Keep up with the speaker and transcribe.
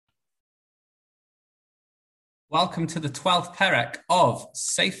Welcome to the 12th Perek of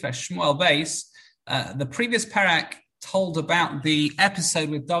Sefer Shmuel Beis. The previous Perek told about the episode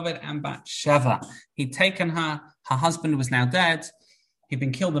with David and Bathsheba. He'd taken her husband was now dead, he'd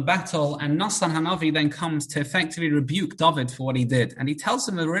been killed in battle, and Natan Hanavi then comes to effectively rebuke David for what he did. And he tells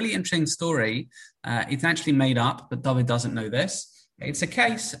him a really interesting story. It's actually made up, but David doesn't know this. It's a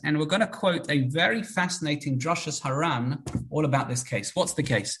case, and we're going to quote a very fascinating Droshas Haran all about this case. What's the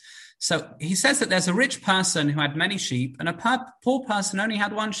case? So he says that there's a rich person who had many sheep, and a poor person only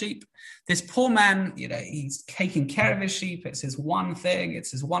had one sheep. This poor man, he's taking care of his sheep. It's his one thing. It's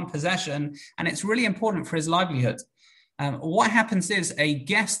his one possession, and it's really important for his livelihood. What happens is a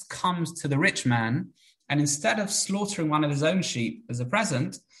guest comes to the rich man, and instead of slaughtering one of his own sheep as a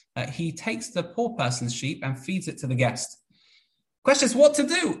present, he takes the poor person's sheep and feeds it to the guest. Question is what to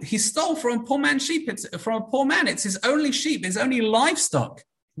do. He stole from a poor man's sheep. It's his only sheep, his only livestock.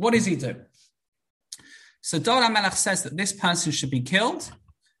 What does he do? So David HaMelech says that this person should be killed,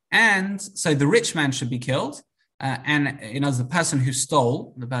 and so the rich man should be killed, the person who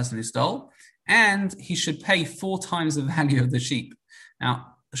stole, and he should pay 4 times the value of the sheep.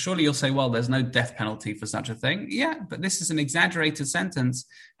 Now, surely you'll say, well, there's no death penalty for such a thing. Yeah, but this is an exaggerated sentence,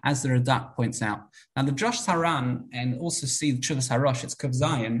 as the Radak points out. Now, the Drosh Haran, and also see the Chuvas Harosh, it's Kuf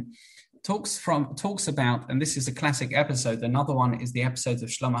Zayin, talks about, and this is a classic episode, another one is the episode of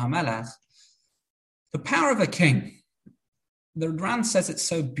Shlomo HaMelech, the power of a king. The Ran says it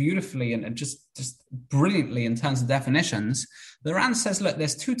so beautifully and just brilliantly in terms of definitions. The Ran says, look,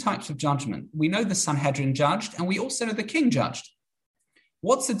 there's 2 types of judgment. We know the Sanhedrin judged, and we also know the king judged.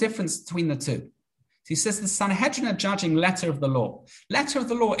 What's the difference between the two? He says the Sanhedrin are judging letter of the law. Letter of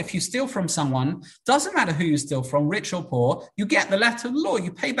the law, if you steal from someone, doesn't matter who you steal from, rich or poor, you get the letter of the law,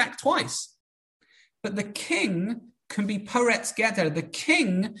 you pay back twice. But the king can be poretz geder. The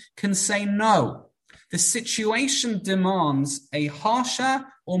king can say no. The situation demands a harsher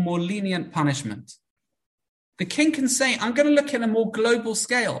or more lenient punishment. The king can say, I'm going to look at a more global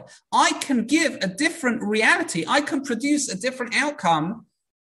scale. I can give a different reality. I can produce a different outcome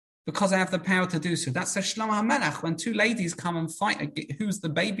because I have the power to do so. That's a Shlomo HaMelech. When 2 ladies come and fight who's the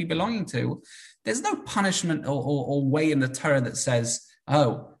baby belonging to, there's no punishment or way in the Torah that says,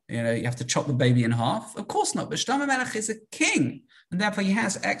 you have to chop the baby in half. Of course not. But Shlomo HaMelech is a king, and therefore he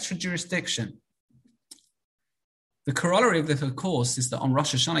has extra jurisdiction. The corollary of this, of course, is that on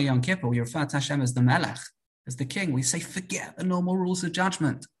Rosh Hashanah Yom Kippur, we refer to Hashem as the Melech, as the king. We say, forget the normal rules of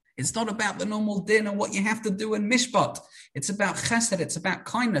judgment. It's not about the normal din and what you have to do in mishpat. It's about chesed. It's about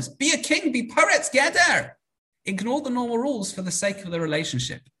kindness. Be a king. Be poretz geder. Ignore the normal rules for the sake of the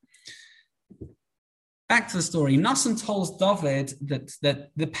relationship. Back to the story. Natan tells David that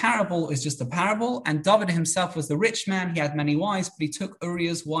the parable is just a parable, and David himself was the rich man. He had many wives, but he took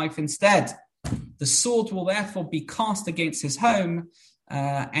Uriah's wife instead. The sword will therefore be cast against his home,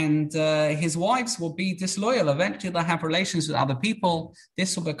 and his wives will be disloyal. Eventually, they'll have relations with other people.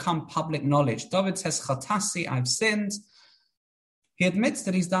 This will become public knowledge. David says, Chatasi, I've sinned. He admits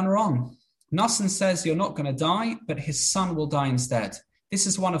that he's done wrong. Natan says, you're not going to die, but his son will die instead. This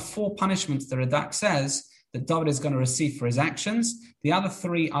is one of 4 punishments the Radak says that David is going to receive for his actions. The other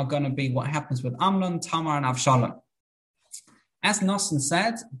 3 are going to be what happens with Amnon, Tamar, and Avshalom. As Natan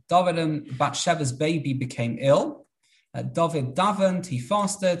said, David and Bathsheba's baby became ill. David davened, he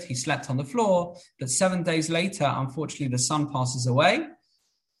fasted, he slept on the floor, but 7 days later, unfortunately, the son passes away.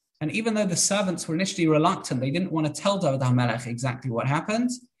 And even though the servants were initially reluctant, they didn't want to tell David HaMelech exactly what happened.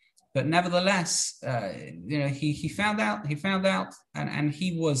 But nevertheless, he found out, and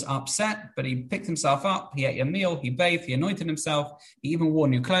he was upset, but he picked himself up, he ate a meal, he bathed, he anointed himself, he even wore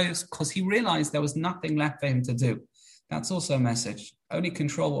new clothes, because he realized there was nothing left for him to do. That's also a message. Only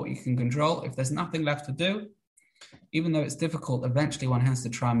control what you can control. If there's nothing left to do, even though it's difficult, eventually one has to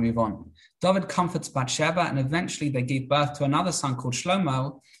try and move on. David comforts Bathsheba, and eventually they gave birth to another son called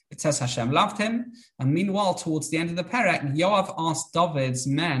Shlomo. It says Hashem loved him. And meanwhile, towards the end of the Perek, Yoav asked David's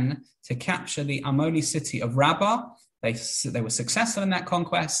men to capture the Ammoni city of Rabbah. They were successful in that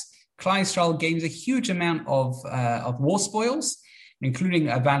conquest. Klal Yisrael gains a huge amount of war spoils, including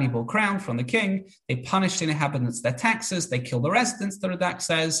a valuable crown from the king. They punish the inhabitants their taxes. They kill the residents, the Radak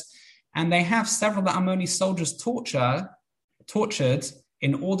says. And they have several of the Ammoni soldiers tortured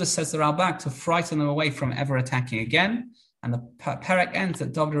in order, says the Ralbag, to frighten them away from ever attacking again. And the Perek ends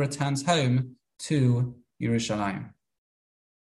that David returns home to Yerushalayim.